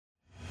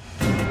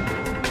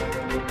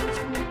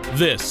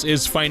This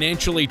is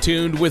Financially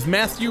Tuned with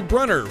Matthew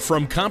Brunner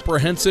from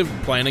Comprehensive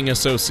Planning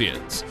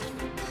Associates.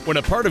 When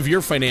a part of your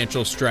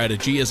financial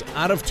strategy is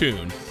out of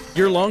tune,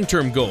 your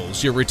long-term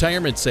goals, your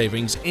retirement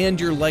savings,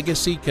 and your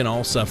legacy can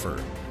all suffer.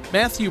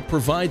 Matthew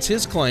provides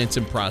his clients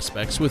and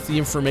prospects with the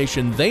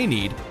information they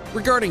need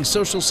regarding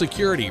Social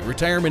Security,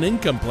 retirement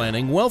income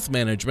planning, wealth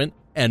management,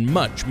 and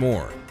much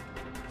more.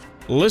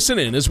 Listen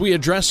in as we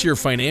address your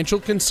financial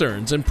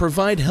concerns and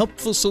provide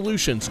helpful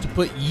solutions to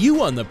put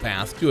you on the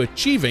path to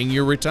achieving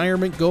your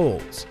retirement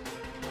goals.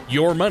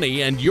 Your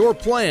money and your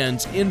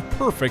plans in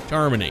perfect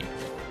harmony.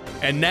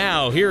 And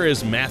now, here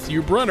is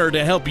Matthew Brunner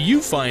to help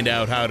you find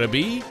out how to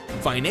be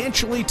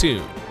financially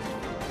tuned.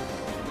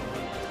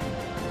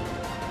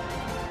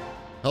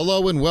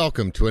 Hello and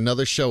welcome to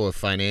another show of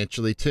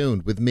Financially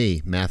Tuned with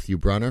me, Matthew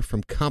Brunner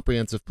from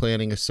Comprehensive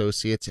Planning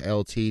Associates,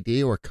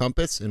 Ltd., or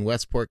Compass in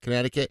Westport,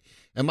 Connecticut,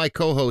 and my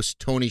co-host,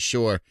 Tony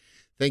Shore.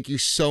 Thank you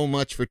so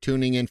much for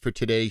tuning in for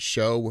today's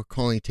show. We're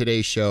calling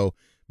today's show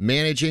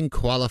Managing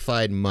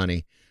Qualified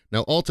Money.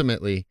 Now,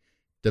 ultimately,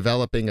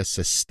 developing a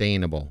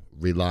sustainable,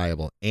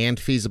 reliable, and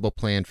feasible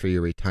plan for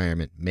your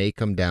retirement may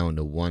come down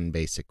to one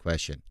basic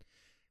question.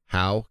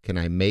 How can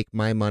I make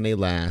my money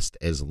last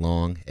as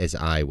long as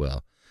I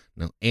will?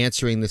 Now,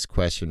 answering this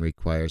question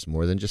requires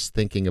more than just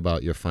thinking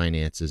about your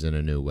finances in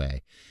a new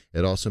way.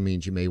 It also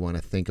means you may want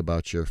to think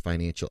about your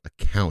financial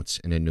accounts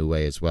in a new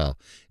way as well.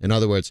 In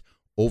other words,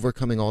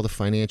 overcoming all the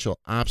financial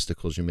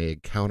obstacles you may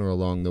encounter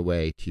along the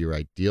way to your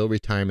ideal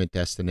retirement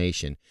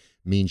destination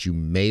means you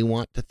may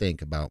want to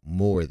think about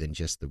more than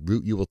just the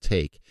route you will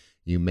take.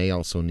 You may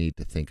also need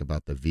to think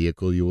about the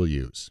vehicle you will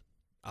use.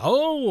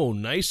 Oh,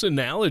 nice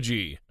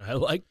analogy. I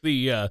like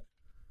the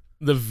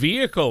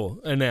vehicle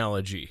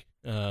analogy.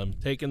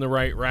 Taking the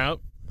right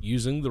route,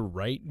 using the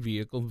right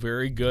vehicle.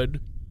 Very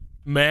good,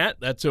 Matt.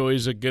 That's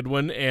always a good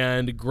one,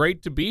 and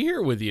great to be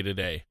here with you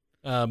today.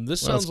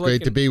 This sounds like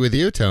great to be with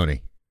you,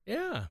 Tony.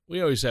 Yeah,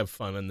 we always have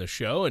fun on the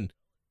show, and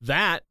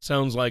that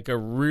sounds like a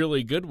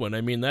really good one.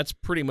 I mean, that's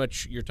pretty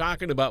much, you're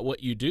talking about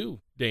what you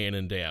do day in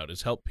and day out,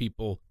 is help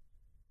people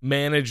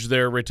manage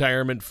their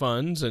retirement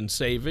funds and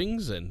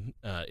savings and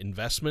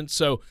investments.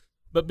 So,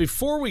 but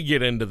before we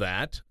get into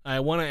that,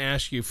 I want to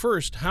ask you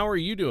first, how are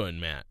you doing,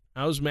 Matt?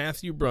 How's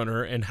Matthew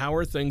Brunner, and how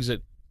are things at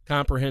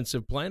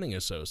Comprehensive Planning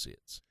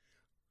Associates?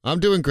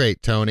 I'm doing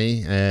great,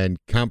 Tony, and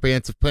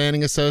Comprehensive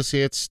Planning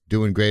Associates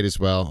doing great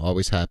as well.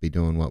 Always happy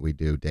doing what we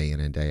do day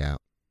in and day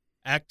out.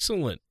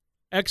 Excellent.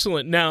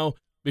 Excellent. Now,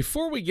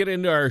 before we get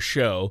into our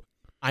show,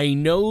 I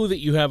know that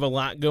you have a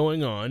lot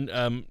going on.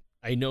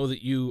 I know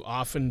that you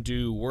often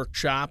do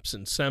workshops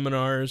and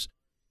seminars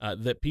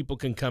that people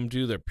can come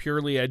to. They're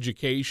purely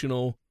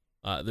educational.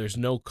 There's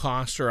no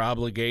cost or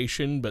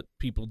obligation, but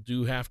people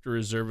do have to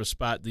reserve a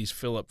spot. These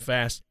fill up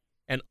fast.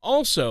 And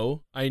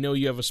also, I know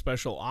you have a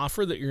special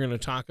offer that you're going to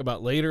talk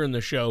about later in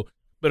the show.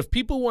 But if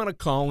people want to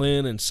call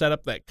in and set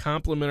up that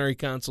complimentary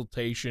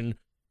consultation,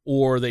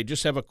 or they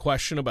just have a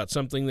question about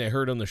something they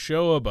heard on the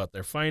show about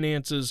their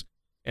finances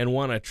and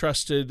want a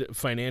trusted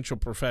financial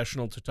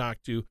professional to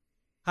talk to,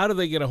 how do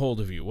they get a hold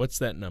of you? What's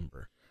that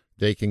number?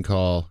 They can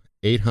call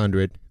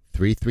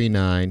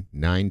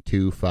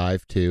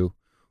 800-339-9252.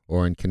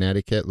 Or in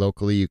Connecticut,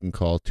 locally, you can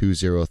call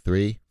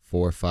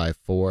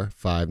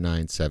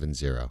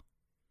 203-454-5970.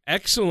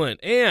 Excellent.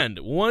 And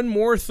one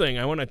more thing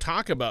I want to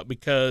talk about,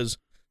 because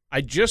I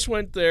just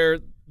went there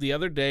the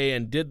other day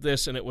and did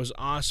this, and it was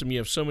awesome. You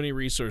have so many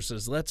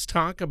resources. Let's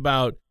talk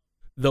about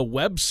the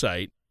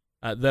website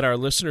that our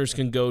listeners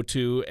can go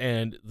to,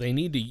 and they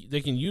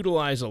can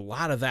utilize a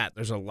lot of that.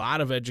 There's a lot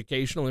of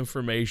educational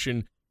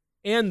information,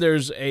 and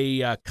there's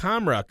a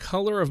COMRA,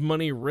 Color of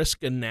Money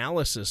Risk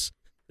Analysis,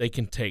 they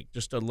can take.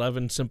 Just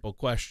 11 simple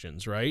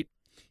questions, right?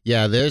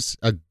 Yeah, there's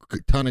a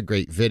ton of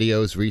great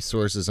videos,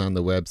 resources on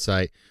the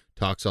website.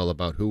 Talks all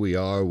about who we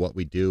are, what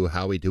we do,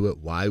 how we do it,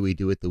 why we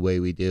do it the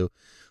way we do.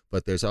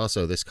 But there's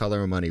also this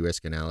Color of Money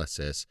Risk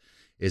Analysis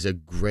is a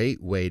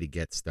great way to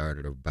get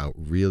started about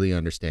really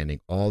understanding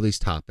all these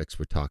topics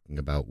we're talking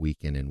about week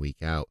in and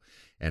week out,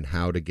 and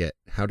how to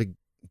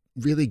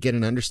really get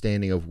an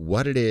understanding of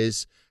what it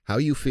is, how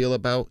you feel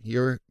about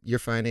your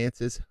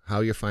finances, how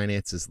your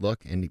finances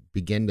look, and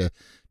begin to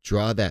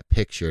draw that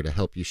picture to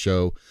help you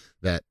show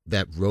that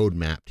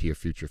roadmap to your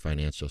future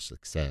financial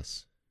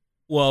success.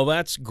 Well,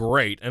 that's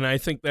great, and I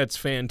think that's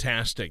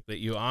fantastic that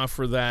you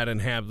offer that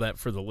and have that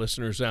for the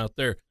listeners out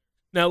there.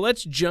 Now,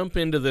 let's jump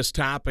into this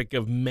topic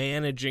of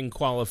managing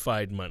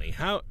qualified money.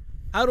 How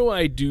do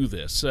I do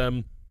this?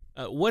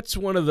 What's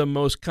one of the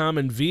most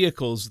common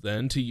vehicles,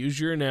 then, to use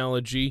your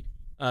analogy,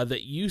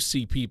 that you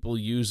see people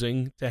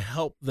using to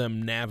help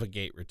them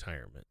navigate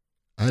retirement?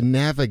 A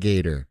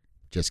navigator.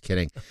 Just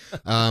kidding.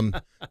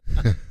 A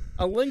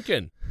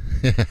Lincoln.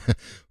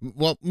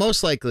 Well,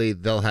 most likely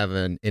they'll have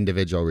an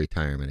individual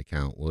retirement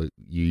account. Well,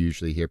 you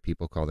usually hear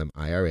people call them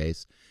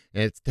IRAs,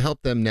 and it's to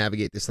help them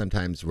navigate the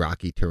sometimes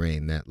rocky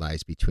terrain that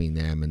lies between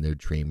them and their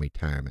dream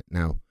retirement.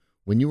 Now,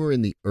 when you were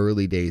in the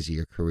early days of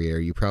your career,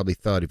 you probably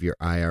thought of your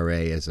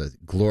IRA as a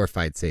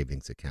glorified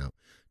savings account.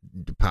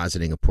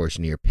 depositing a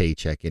portion of your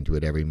paycheck into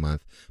it every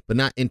month, but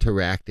not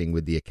interacting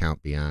with the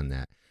account beyond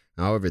that.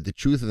 However, the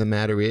truth of the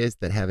matter is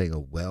that having a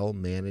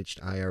well-managed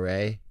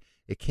IRA,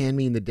 it can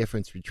mean the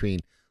difference between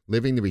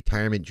living the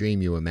retirement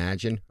dream you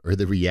imagine or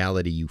the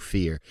reality you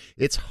fear.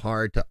 It's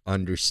hard to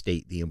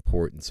understate the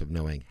importance of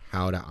knowing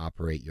how to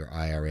operate your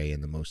IRA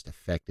in the most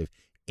effective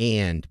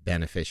and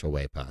beneficial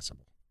way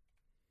possible.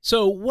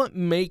 So what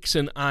makes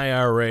an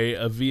IRA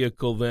a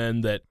vehicle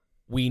then that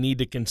we need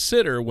to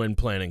consider when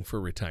planning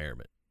for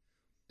retirement?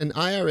 An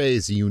IRA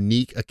is a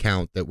unique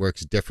account that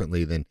works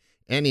differently than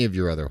any of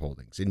your other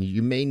holdings, and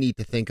you may need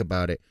to think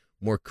about it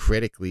more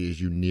critically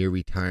as you near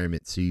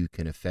retirement so you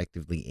can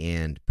effectively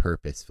and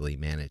purposefully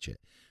manage it.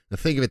 Now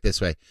think of it this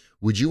way.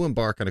 Would you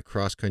embark on a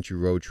cross-country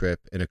road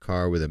trip in a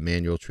car with a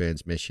manual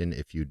transmission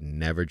if you'd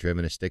never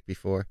driven a stick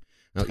before?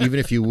 Now, even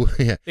if you would,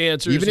 The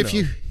answer even is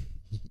if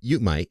no. you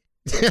might,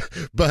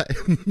 but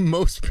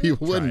most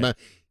people wouldn't. But,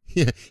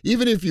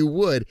 even if you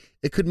would,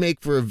 it could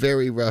make for a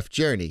very rough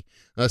journey.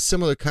 A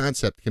similar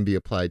concept can be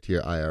applied to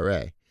your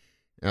IRA.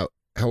 Now,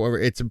 however,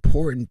 it's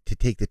important to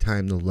take the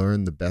time to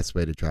learn the best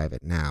way to drive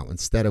it now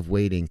instead of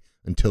waiting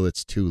until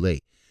it's too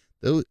late.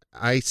 Though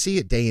I see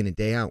it day in and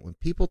day out. When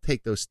people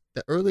take the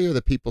earlier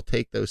the people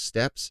take those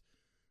steps,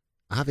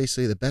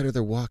 obviously the better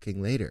they're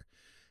walking later.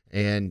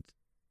 And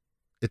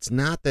it's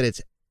not that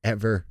it's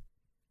ever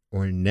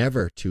or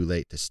never too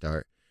late to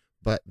start,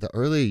 but the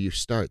earlier you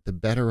start, the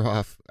better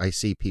off I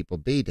see people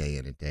be day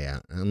in and day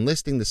out.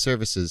 Enlisting the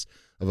services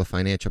of a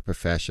financial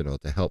professional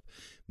to help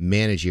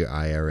manage your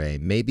IRA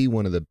may be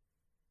one of the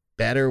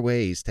better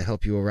ways to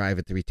help you arrive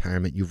at the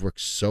retirement you've worked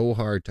so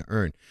hard to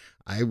earn.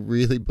 I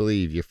really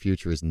believe your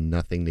future is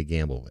nothing to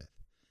gamble with.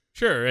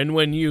 Sure, and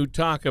when you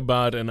talk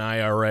about an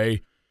IRA,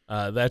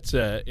 that's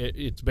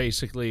it's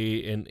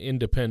basically an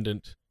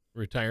independent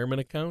retirement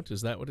account.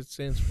 Is that what it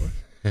stands for?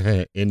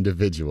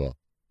 Individual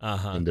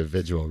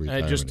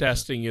retirement. Just account.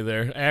 testing you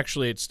there.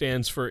 Actually, it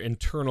stands for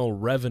Internal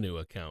Revenue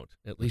Account,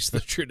 at least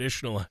the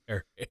traditional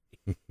IRA,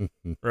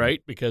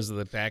 right? Because of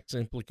the tax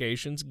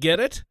implications. Get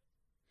it?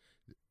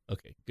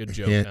 Okay, good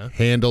joke, huh?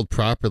 Handled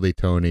properly,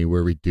 Tony,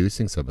 we're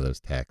reducing some of those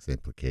tax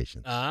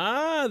implications.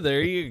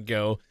 There you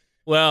go.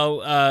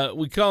 Well,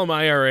 we call them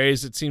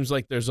IRAs. It seems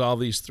like there's all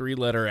these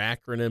three-letter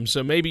acronyms,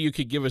 so maybe you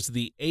could give us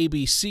the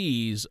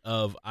ABCs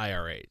of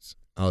IRAs.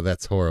 Oh,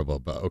 that's horrible,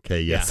 but okay,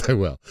 yes, yeah. I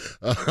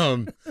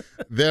will.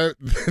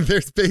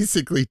 There's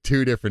basically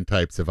two different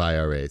types of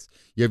IRAs.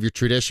 You have your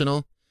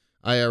traditional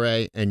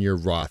IRA and your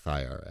Roth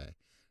IRA.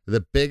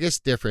 The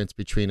biggest difference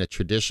between a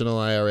traditional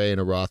IRA and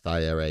a Roth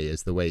IRA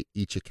is the way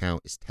each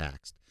account is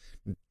taxed.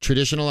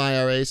 Traditional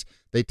IRAs,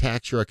 they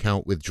tax your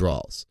account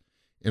withdrawals.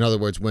 In other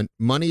words, when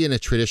money in a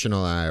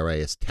traditional IRA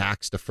is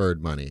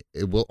tax-deferred money,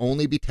 it will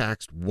only be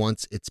taxed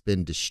once it's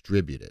been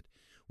distributed.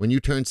 When you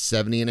turn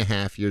 70 and a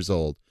half years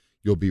old,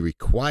 you'll be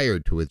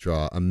required to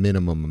withdraw a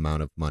minimum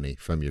amount of money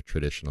from your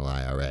traditional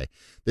IRA.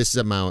 This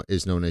amount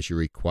is known as your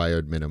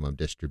required minimum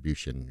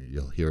distribution.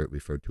 You'll hear it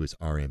referred to as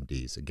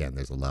RMDs. Again,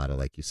 there's a lot of,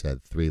 like you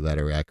said,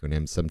 three-letter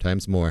acronyms,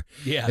 sometimes more.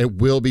 Yeah. It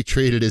will be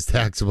treated as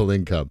taxable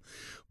income.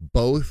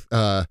 Both,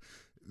 the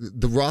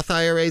Roth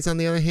IRAs, on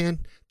the other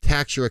hand,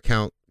 tax your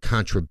account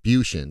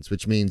contributions,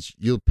 which means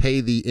you'll pay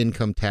the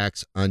income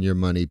tax on your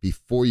money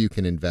before you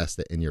can invest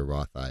it in your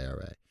Roth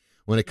IRA.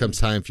 When it comes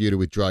time for you to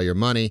withdraw your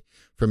money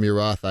from your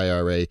Roth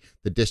IRA,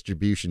 the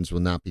distributions will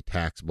not be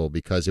taxable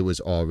because it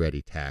was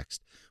already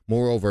taxed.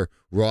 Moreover,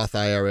 Roth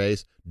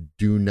IRAs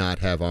do not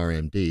have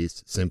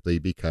RMDs simply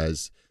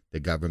because the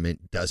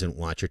government doesn't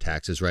want your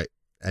taxes right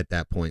at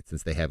that point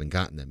since they haven't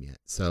gotten them yet.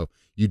 So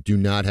you do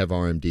not have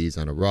RMDs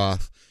on a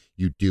Roth.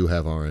 You do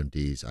have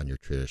RMDs on your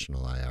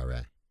traditional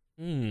IRA.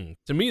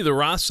 To me, the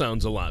Roth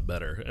sounds a lot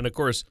better. And, of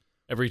course,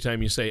 every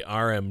time you say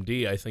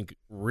RMD, I think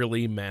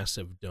really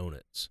massive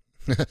donuts.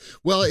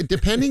 Well,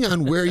 depending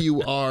on where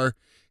you are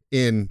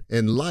in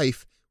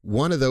life,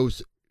 one of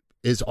those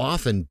is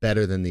often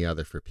better than the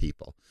other for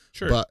people.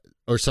 Sure.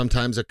 Or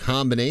sometimes a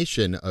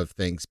combination of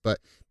things, but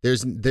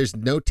there's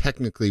no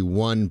technically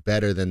one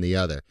better than the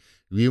other.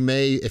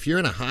 If you're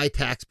in a high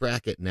tax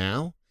bracket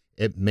now,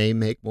 it may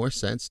make more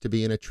sense to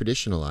be in a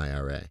traditional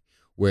IRA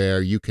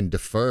where you can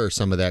defer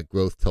some of that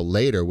growth till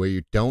later, where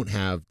you don't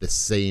have the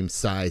same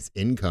size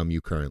income you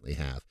currently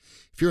have.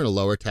 If you're in a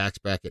lower tax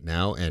bracket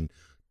now and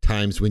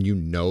times when you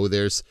know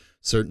there's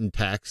certain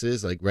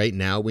taxes, like right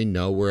now we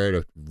know we're at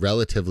a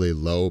relatively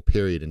low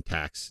period in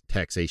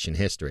taxation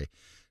history.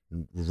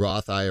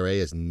 Roth IRA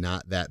is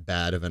not that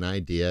bad of an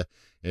idea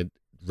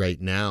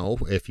right now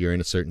if you're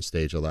in a certain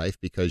stage of life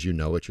because you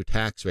know what your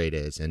tax rate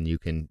is and you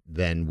can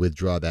then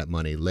withdraw that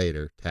money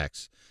later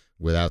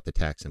without the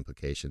tax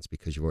implications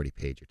because you've already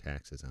paid your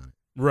taxes on it.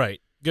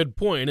 Right. Good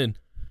point. And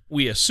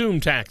we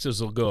assume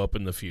taxes will go up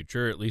in the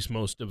future. At least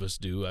most of us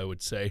do, I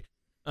would say.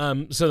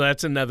 So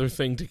that's another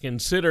thing to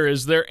consider.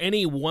 Is there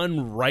any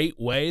one right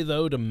way,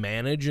 though, to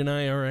manage an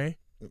IRA?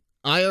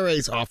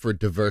 IRAs offer a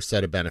diverse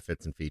set of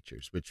benefits and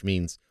features, which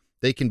means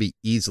they can be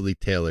easily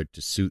tailored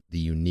to suit the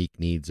unique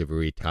needs of a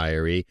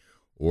retiree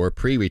or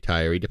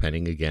pre-retiree,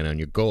 depending again on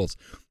your goals.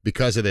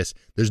 Because of this,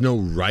 there's no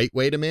right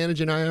way to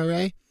manage an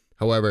IRA.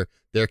 However,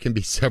 there can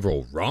be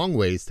several wrong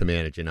ways to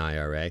manage an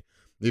IRA.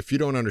 If you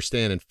don't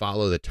understand and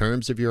follow the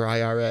terms of your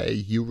IRA,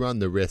 you run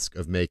the risk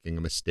of making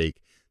a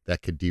mistake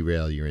that could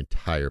derail your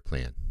entire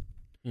plan.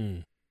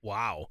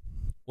 Wow.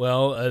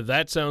 Well,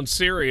 that sounds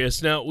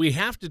serious. Now, we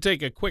have to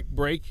take a quick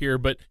break here,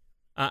 but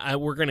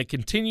we're going to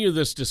continue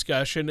this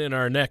discussion in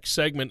our next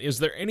segment. Is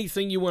there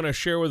anything you want to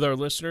share with our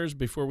listeners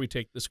before we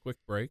take this quick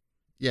break?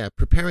 Yeah,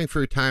 preparing for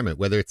retirement,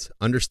 whether it's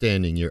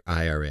understanding your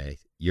IRA,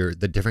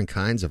 the different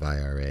kinds of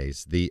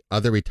IRAs, the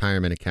other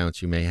retirement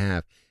accounts you may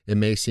have, it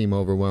may seem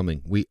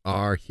overwhelming. We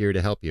are here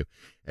to help you.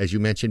 As you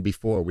mentioned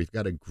before, we've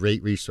got a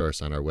great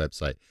resource on our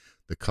website,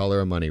 The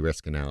Color of Money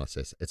Risk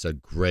Analysis. It's a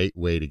great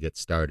way to get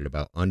started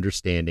about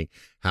understanding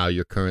how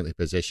you're currently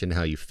positioned,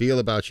 how you feel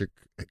about your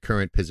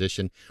current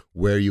position,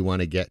 where you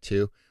want to get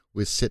to.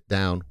 We'll sit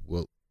down,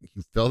 you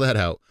fill that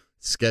out,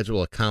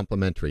 schedule a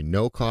complimentary,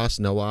 no cost,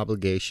 no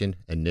obligation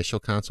initial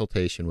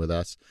consultation with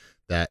us.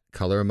 That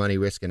Color of Money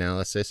Risk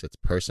Analysis, it's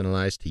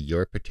personalized to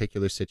your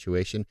particular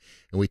situation.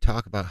 And we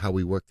talk about how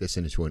we work this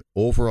into an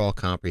overall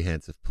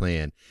comprehensive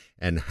plan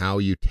and how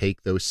you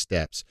take those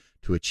steps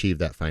to achieve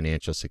that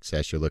financial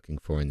success you're looking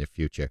for in the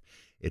future.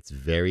 It's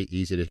very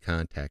easy to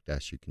contact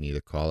us. You can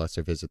either call us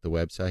or visit the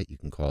website. You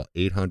can call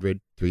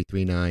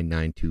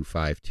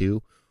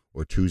 800-339-9252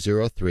 or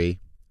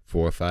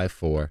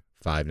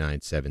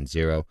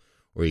 203-454-5970,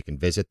 or you can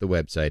visit the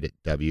website at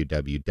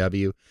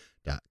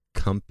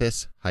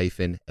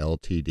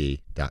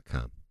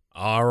www.compass-ltd.com.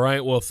 All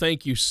right. Well,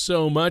 thank you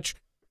so much.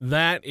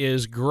 That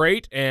is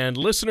great. And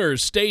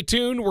listeners, stay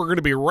tuned. We're going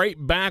to be right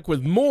back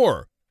with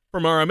more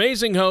from our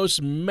amazing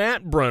host,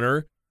 Matt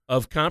Brunner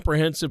of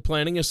Comprehensive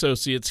Planning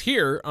Associates,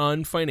 here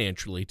on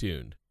Financially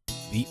Tuned.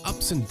 The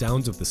ups and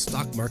downs of the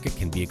stock market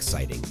can be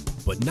exciting,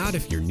 but not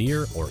if you're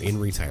near or in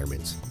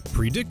retirement.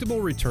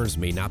 Predictable returns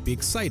may not be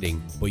exciting,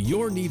 but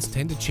your needs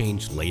tend to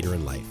change later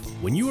in life.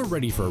 When you are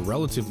ready for a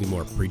relatively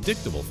more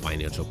predictable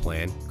financial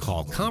plan,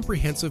 call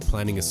Comprehensive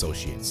Planning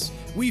Associates.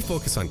 We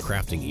focus on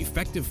crafting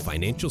effective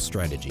financial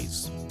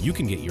strategies. You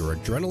can get your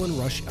adrenaline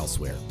rush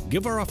elsewhere.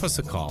 Give our office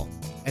a call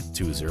at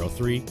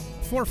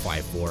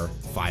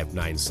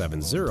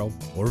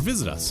 203-454-5970 or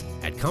visit us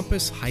at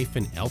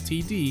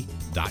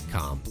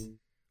compass-ltd.com.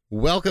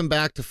 Welcome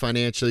back to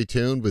Financially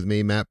Tuned with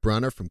me, Matt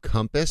Brunner from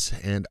Compass,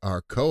 and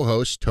our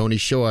co-host, Tony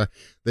Shore.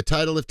 The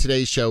title of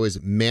today's show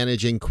is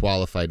Managing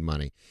Qualified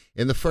Money.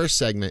 In the first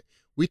segment,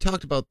 we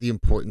talked about the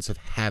importance of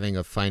having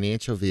a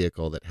financial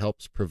vehicle that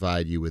helps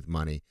provide you with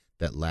money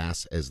that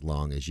lasts as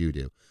long as you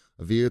do.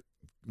 A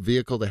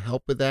vehicle to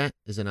help with that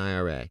is an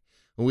IRA.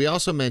 And we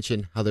also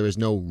mentioned how there is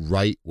no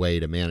right way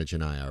to manage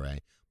an IRA,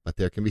 but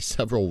there can be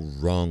several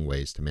wrong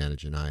ways to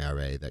manage an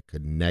IRA that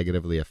could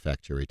negatively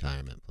affect your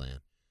retirement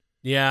plan.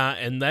 Yeah,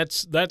 and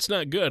that's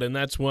not good, and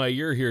that's why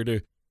you're here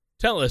to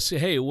tell us,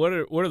 hey, what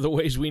are the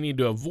ways we need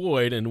to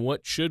avoid and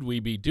what should we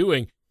be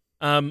doing?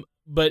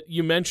 But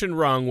you mentioned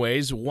wrong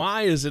ways.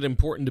 Why is it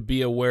important to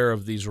be aware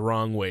of these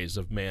wrong ways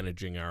of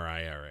managing our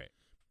IRA?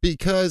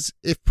 Because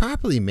if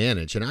properly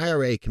managed, an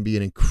IRA can be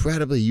an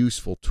incredibly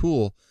useful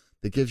tool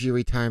that gives your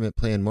retirement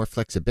plan more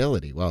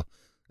flexibility, while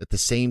at the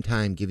same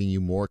time giving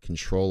you more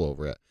control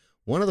over it.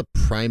 One of the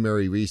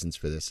primary reasons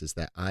for this is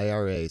that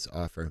IRAs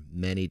offer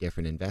many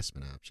different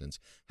investment options.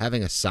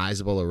 Having a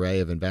sizable array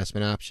of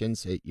investment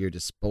options at your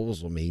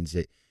disposal means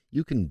that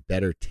you can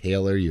better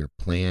tailor your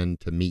plan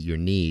to meet your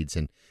needs,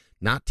 and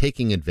not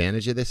taking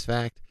advantage of this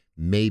fact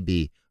may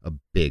be a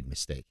big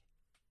mistake.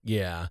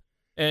 Yeah.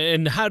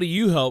 And how do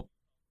you help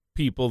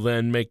people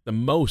then make the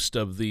most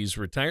of these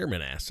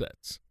retirement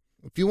assets?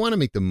 If you want to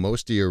make the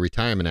most of your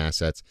retirement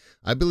assets,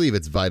 I believe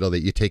it's vital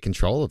that you take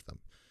control of them.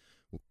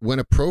 When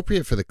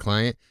appropriate for the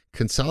client,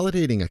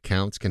 consolidating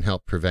accounts can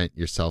help prevent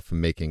yourself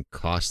from making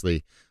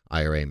costly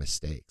IRA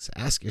mistakes.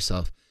 Ask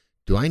yourself,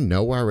 do I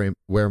know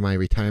where my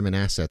retirement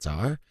assets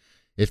are?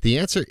 If the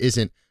answer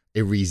isn't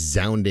a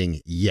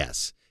resounding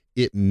yes,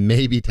 it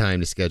may be time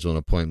to schedule an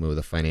appointment with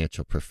a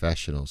financial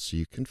professional so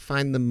you can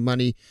find the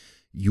money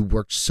you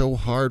worked so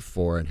hard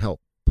for and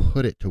help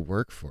put it to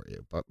work for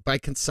you. But by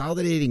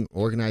consolidating,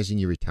 organizing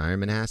your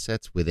retirement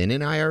assets within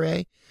an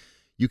IRA,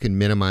 you can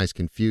minimize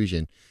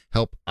confusion,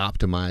 help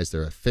optimize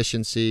their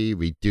efficiency,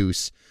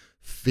 reduce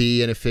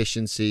fee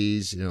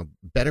inefficiencies,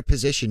 better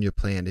position your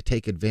plan to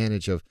take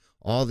advantage of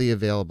all the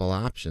available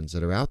options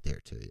that are out there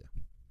to you.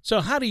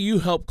 So how do you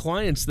help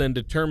clients then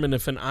determine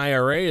if an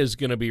IRA is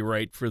going to be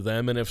right for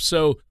them? And if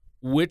so,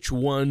 which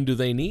one do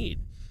they need?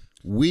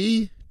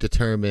 We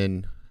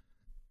determine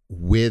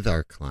with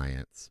our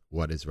clients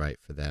what is right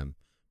for them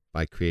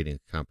by creating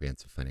a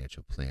comprehensive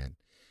financial plan.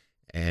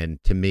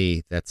 And to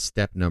me, that's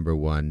step number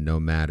one. No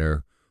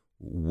matter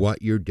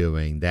what you're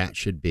doing, that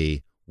should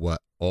be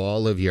what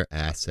all of your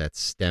assets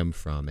stem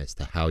from as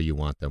to how you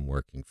want them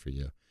working for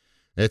you.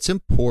 And it's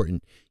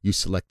important you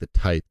select the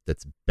type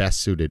that's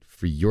best suited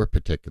for your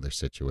particular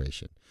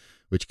situation,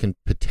 which can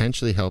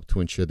potentially help to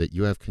ensure that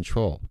you have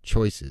control,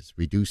 choices,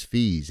 reduce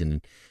fees, and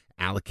an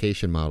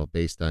allocation model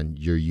based on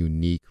your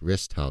unique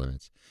risk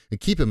tolerance. And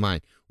keep in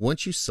mind,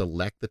 once you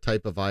select the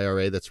type of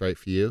IRA that's right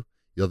for you,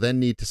 you'll then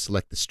need to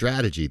select the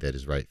strategy that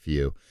is right for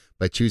you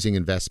by choosing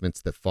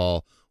investments that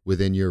fall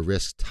within your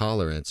risk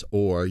tolerance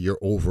or your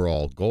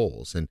overall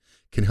goals and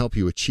can help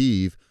you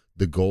achieve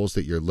the goals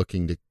that you're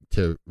looking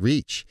to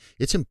reach.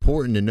 It's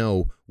important to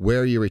know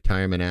where your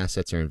retirement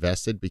assets are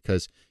invested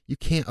because you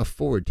can't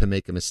afford to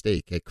make a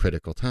mistake at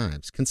critical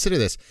times. Consider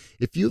this.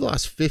 If you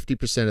lost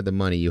 50% of the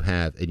money you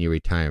have in your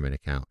retirement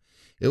account,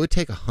 it would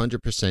take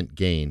 100%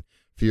 gain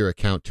for your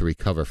account to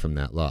recover from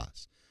that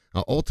loss.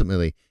 Now,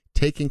 ultimately,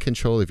 taking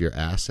control of your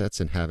assets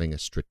and having a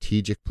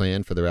strategic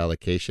plan for their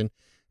allocation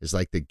is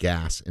like the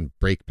gas and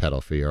brake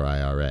pedal for your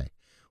IRA.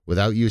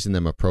 Without using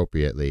them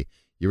appropriately,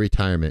 your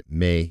retirement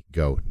may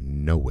go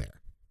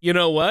nowhere. You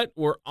know what?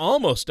 We're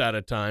almost out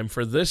of time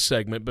for this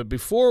segment, but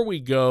before we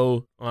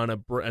go on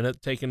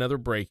and take another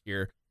break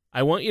here,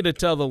 I want you to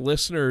tell the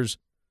listeners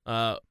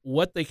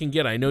what they can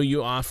get. I know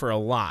you offer a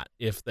lot.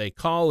 If they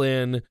call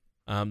in,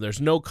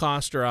 there's no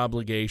cost or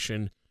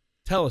obligation.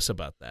 Tell us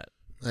about that.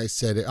 I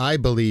said, I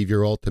believe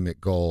your ultimate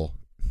goal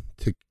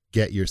to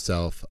get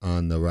yourself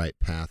on the right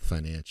path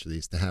financially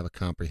is to have a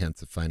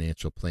comprehensive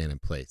financial plan in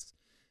place.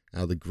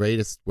 Now, the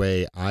greatest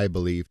way I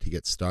believe to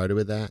get started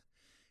with that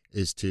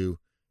is to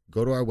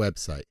go to our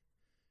website,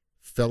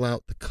 fill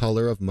out the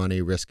color of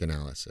money risk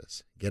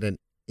analysis, get an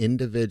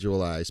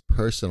individualized,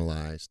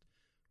 personalized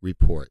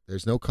report.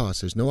 There's no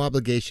cost. There's no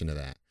obligation to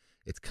that.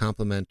 It's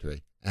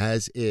complimentary,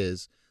 as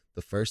is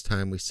the first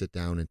time we sit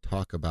down and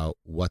talk about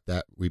what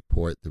that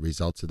report, the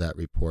results of that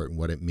report and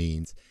what it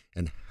means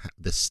and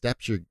the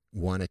steps you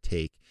want to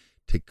take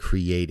to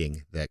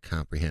creating that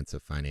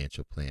comprehensive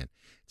financial plan.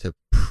 It's a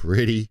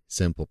pretty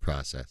simple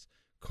process.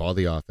 Call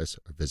the office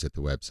or visit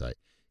the website.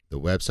 The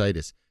website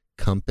is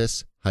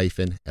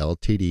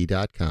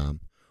compass-ltd.com,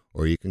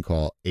 or you can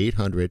call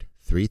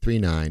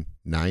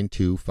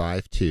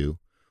 800-339-9252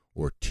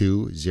 or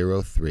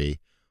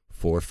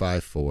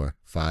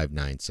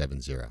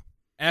 203-454-5970.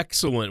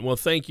 Excellent. Well,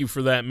 thank you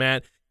for that,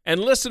 Matt. And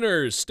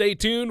listeners, stay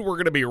tuned. We're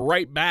going to be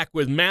right back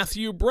with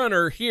Matthew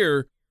Brunner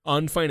here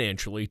on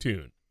Financially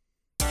Tuned.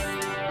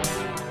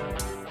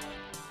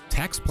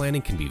 Tax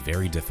planning can be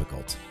very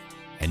difficult,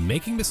 and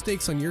making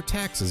mistakes on your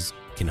taxes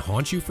can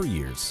haunt you for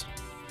years.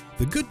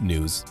 The good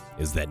news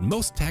is that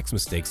most tax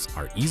mistakes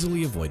are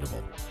easily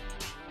avoidable.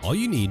 All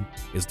you need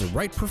is the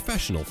right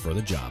professional for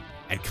the job.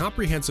 At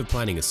Comprehensive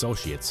Planning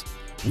Associates,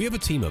 we have a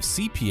team of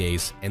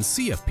CPAs and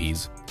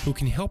CFPs who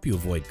can help you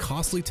avoid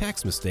costly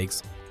tax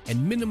mistakes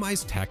and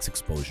minimize tax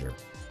exposure.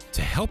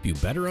 To help you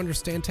better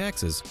understand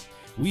taxes,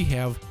 we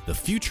have The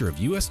Future of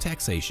U.S.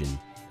 Taxation,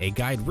 a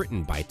guide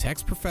written by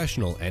tax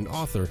professional and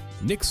author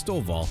Nick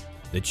Stovall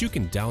that you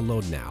can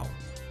download now.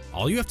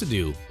 All you have to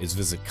do is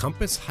visit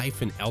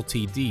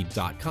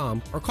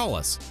compass-ltd.com or call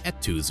us at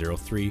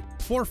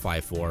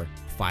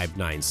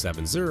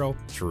 203-454-5970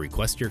 to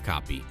request your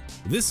copy.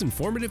 This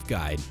informative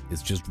guide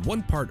is just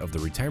one part of the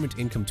Retirement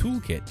Income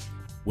Toolkit,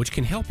 which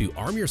can help you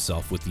arm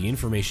yourself with the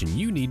information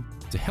you need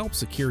to help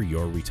secure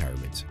your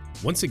retirement.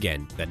 Once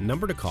again, that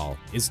number to call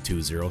is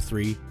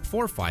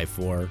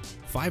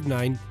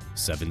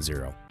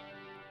 203-454-5970.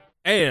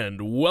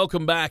 And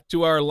welcome back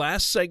to our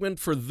last segment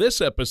for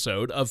this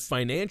episode of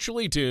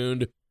Financially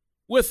Tuned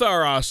with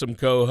our awesome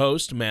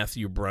co-host,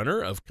 Matthew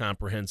Brunner of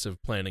Comprehensive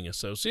Planning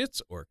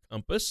Associates, or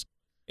Compass.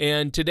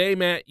 And today,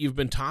 Matt, you've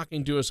been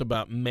talking to us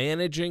about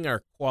managing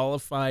our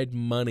qualified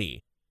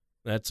money.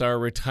 That's our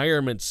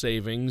retirement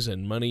savings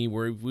and money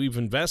we've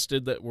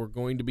invested that we're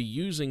going to be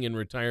using in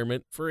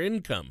retirement for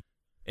income.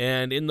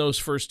 And in those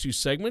first two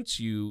segments,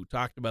 you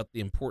talked about the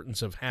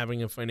importance of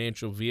having a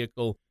financial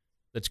vehicle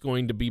that's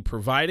going to be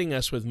providing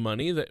us with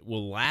money that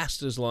will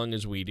last as long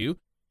as we do.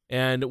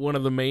 And one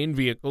of the main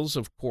vehicles,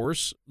 of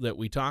course, that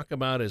we talk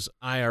about is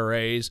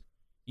IRAs.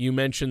 You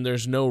mentioned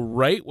there's no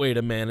right way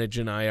to manage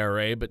an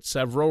IRA, but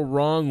several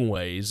wrong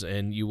ways,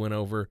 and you went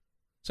over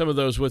some of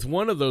those, with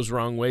one of those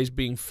wrong ways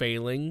being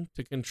failing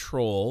to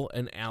control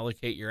and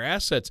allocate your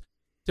assets.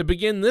 To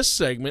begin this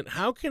segment,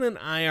 how can an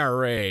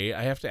IRA,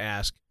 I have to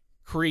ask,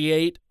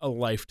 create a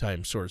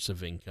lifetime source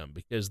of income?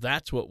 Because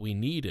that's what we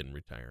need in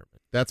retirement.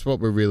 That's what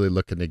we're really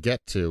looking to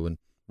get to. And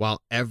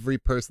while every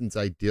person's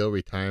ideal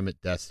retirement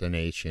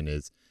destination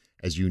is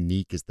as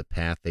unique as the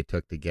path they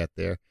took to get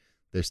there,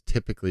 there's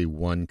typically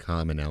one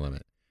common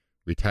element.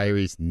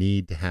 Retirees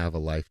need to have a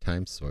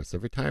lifetime source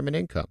of retirement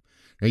income.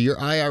 Now, your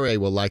IRA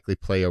will likely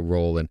play a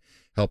role in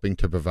helping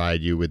to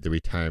provide you with the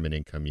retirement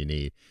income you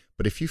need.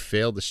 But if you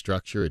fail to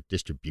structure a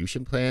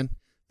distribution plan,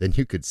 then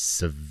you could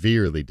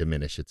severely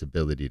diminish its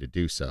ability to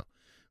do so.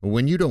 And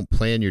when you don't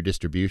plan your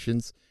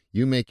distributions,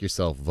 you make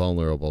yourself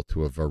vulnerable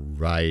to a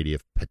variety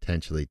of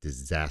potentially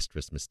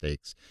disastrous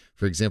mistakes.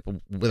 For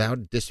example, without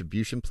a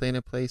distribution plan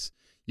in place,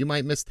 you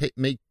might miss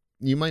taking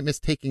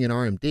an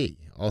RMD,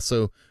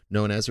 also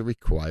known as a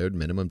required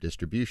minimum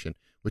distribution,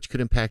 which could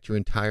impact your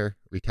entire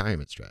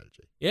retirement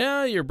strategy.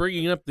 Yeah, you're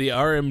bringing up the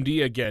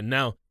RMD again.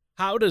 Now,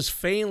 how does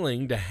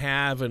failing to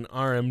have an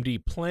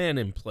RMD plan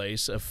in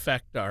place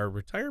affect our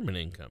retirement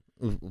income?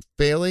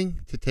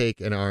 Failing to take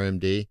an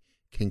RMD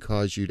can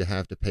cause you to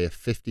have to pay a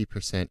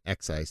 50%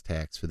 excise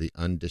tax for the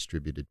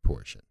undistributed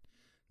portion.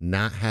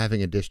 Not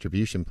having a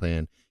distribution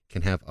plan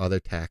can have other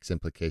tax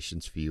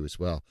implications for you as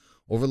well.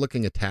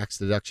 Overlooking a tax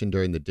deduction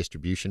during the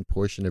distribution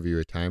portion of your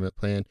retirement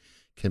plan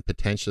can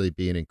potentially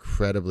be an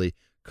incredibly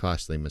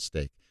costly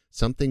mistake.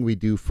 Something we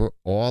do for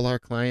all our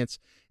clients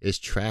is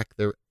track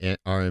their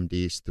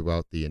RMDs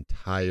throughout the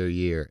entire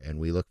year, and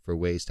we look for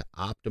ways to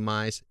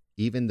optimize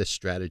even the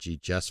strategy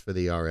just for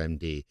the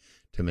RMD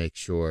to make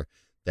sure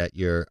that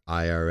your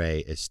IRA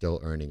is still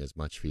earning as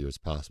much for you as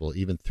possible,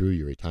 even through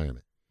your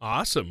retirement.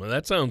 Awesome. Well,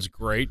 that sounds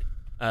great.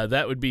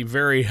 That would be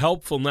very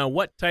helpful. Now,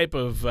 what type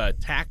of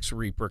tax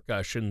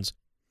repercussions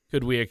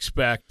could we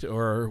expect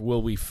or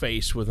will we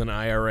face with an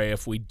IRA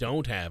if we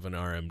don't have an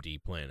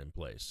RMD plan in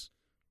place?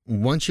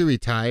 Once you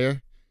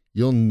retire,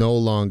 you'll no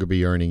longer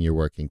be earning your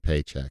working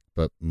paycheck,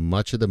 but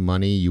much of the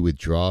money you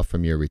withdraw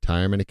from your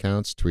retirement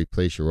accounts to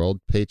replace your old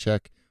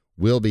paycheck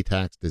will be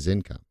taxed as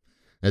income.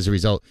 As a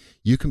result,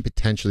 you can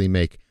potentially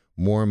make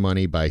more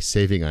money by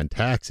saving on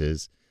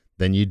taxes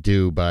than you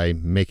do by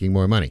making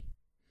more money.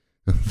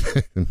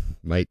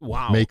 Might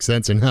make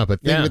sense or not,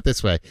 but think of it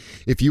this way.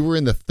 If you were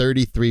in the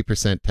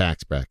 33%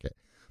 tax bracket,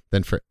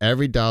 then for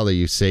every dollar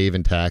you save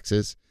in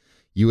taxes,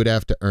 you would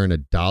have to earn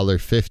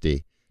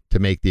 $1.50 to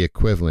make the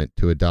equivalent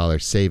to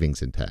 $1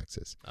 savings in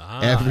taxes.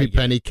 Every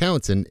penny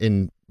counts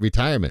in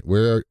retirement.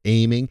 We're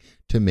aiming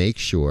to make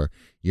sure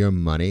your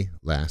money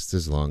lasts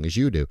as long as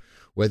you do.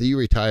 Whether you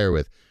retire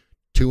with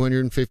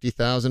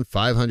 $250,000,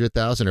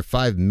 $500,000, or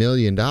 $5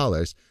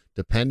 million,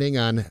 depending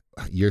on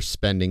your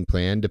spending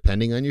plan,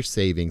 depending on your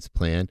savings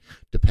plan,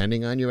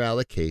 depending on your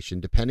allocation,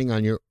 depending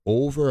on your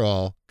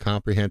overall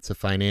comprehensive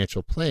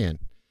financial plan,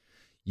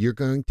 you're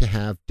going to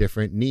have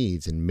different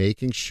needs, and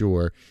making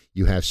sure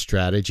you have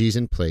strategies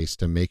in place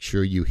to make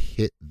sure you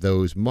hit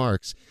those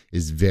marks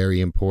is very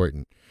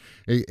important.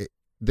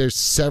 There's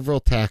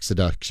several tax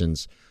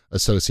deductions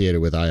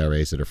associated with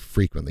IRAs that are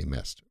frequently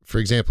missed. For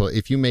example,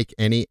 if you make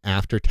any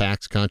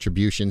after-tax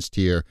contributions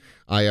to your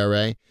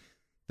IRA,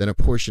 then a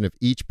portion of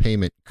each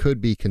payment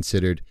could be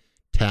considered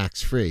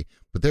tax-free.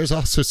 But there's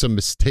also some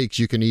mistakes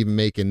you can even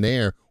make in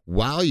there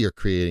while you're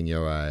creating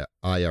your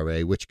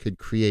IRA, which could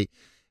create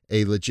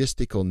a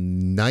logistical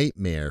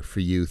nightmare for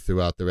you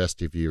throughout the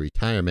rest of your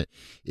retirement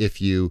if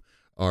you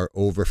are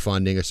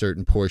overfunding a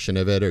certain portion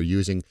of it or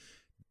using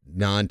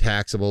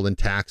non-taxable and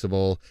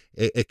taxable.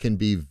 It can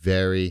be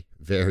very,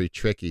 very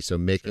tricky. So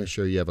making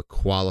sure you have a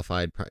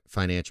qualified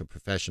financial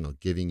professional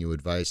giving you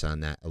advice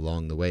on that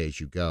along the way as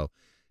you go,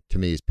 to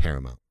me, is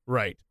paramount.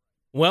 Right.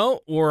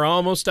 Well, we're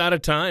almost out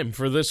of time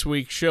for this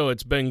week's show.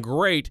 It's been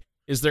great.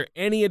 Is there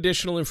any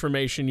additional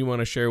information you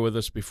want to share with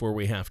us before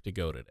we have to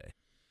go today?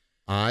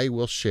 I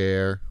will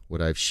share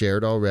what I've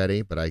shared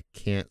already, but I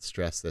can't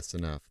stress this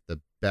enough. The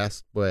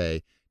best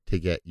way to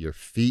get your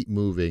feet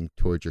moving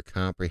towards your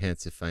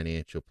comprehensive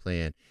financial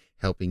plan,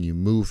 helping you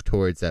move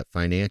towards that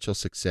financial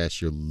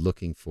success you're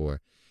looking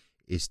for,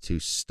 is to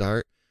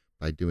start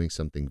by doing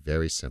something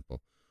very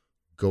simple.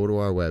 Go to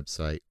our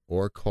website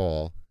or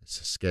call,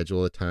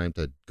 schedule a time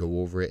to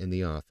go over it in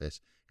the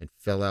office, and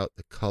fill out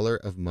the Color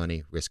of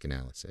Money risk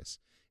analysis.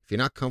 If you're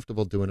not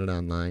comfortable doing it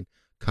online,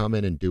 come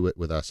in and do it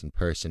with us in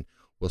person.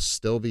 We'll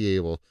still be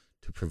able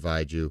to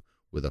provide you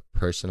with a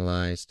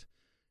personalized,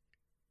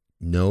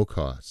 no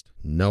cost,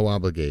 no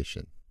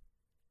obligation,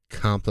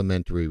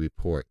 complimentary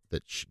report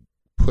that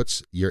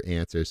puts your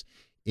answers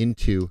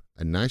into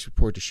a nice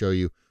report to show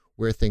you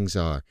where things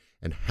are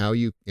and how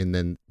you, and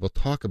then we'll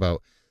talk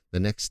about the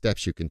next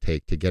steps you can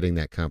take to getting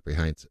that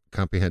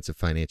comprehensive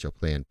financial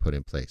plan put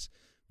in place.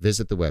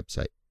 Visit the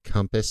website,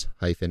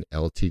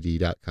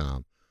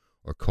 compass-ltd.com,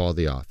 or call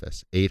the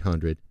office,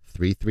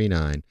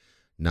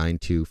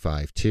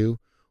 800-339-9252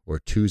 or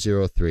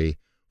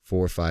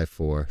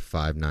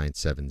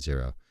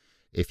 203-454-5970.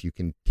 If you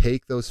can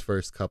take those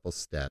first couple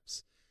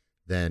steps,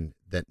 then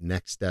that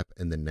next step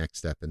and the next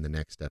step and the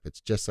next step,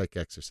 it's just like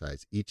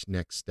exercise. Each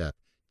next step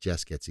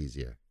just gets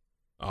easier.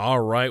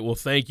 All right. Well,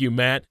 thank you,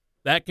 Matt.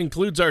 That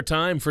concludes our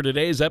time for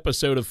today's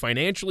episode of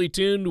Financially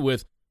Tuned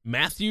with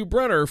Matthew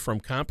Brunner from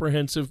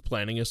Comprehensive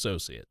Planning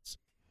Associates.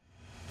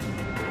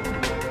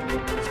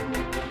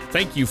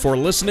 Thank you for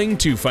listening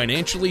to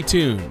Financially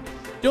Tuned.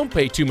 Don't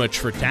pay too much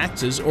for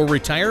taxes or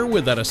retire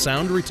without a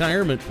sound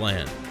retirement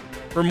plan.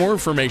 For more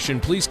information,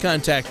 please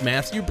contact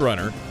Matthew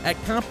Brunner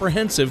at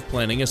Comprehensive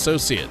Planning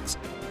Associates.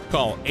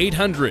 Call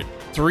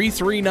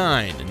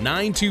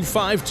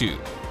 800-339-9252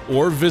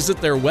 or visit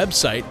their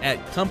website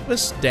at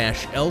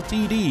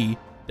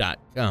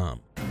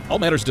compass-ltd.com. All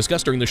matters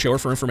discussed during the show are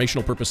for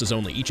informational purposes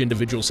only. Each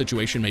individual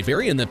situation may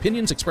vary, and the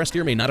opinions expressed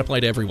here may not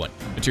apply to everyone.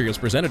 Materials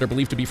presented are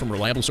believed to be from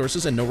reliable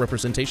sources, and no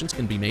representations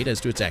can be made as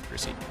to its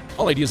accuracy.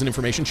 All ideas and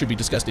information should be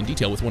discussed in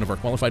detail with one of our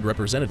qualified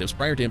representatives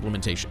prior to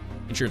implementation.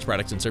 Insurance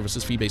products and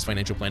services, fee-based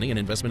financial planning, and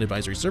investment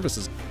advisory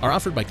services are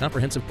offered by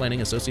Comprehensive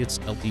Planning Associates,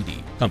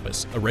 Ltd.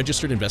 Compass, a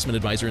registered investment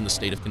advisor in the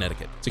state of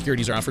Connecticut.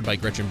 Securities are offered by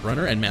Gretchen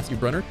Brunner and Matthew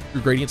Brunner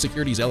through Gradient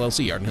Securities,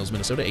 LLC, Arden Hills,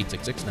 Minnesota,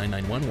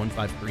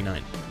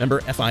 866-991-1539.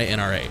 Member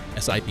FINRA,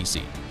 SIPC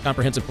SIPC.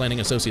 Comprehensive Planning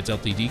Associates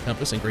Ltd,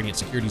 Compass, and Gradient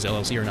Securities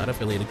LLC are not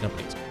affiliated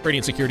companies.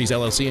 Gradient Securities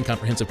LLC and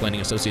Comprehensive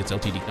Planning Associates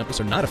Ltd, Compass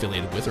are not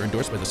affiliated with or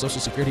endorsed by the Social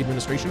Security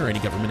Administration or any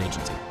government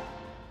agency.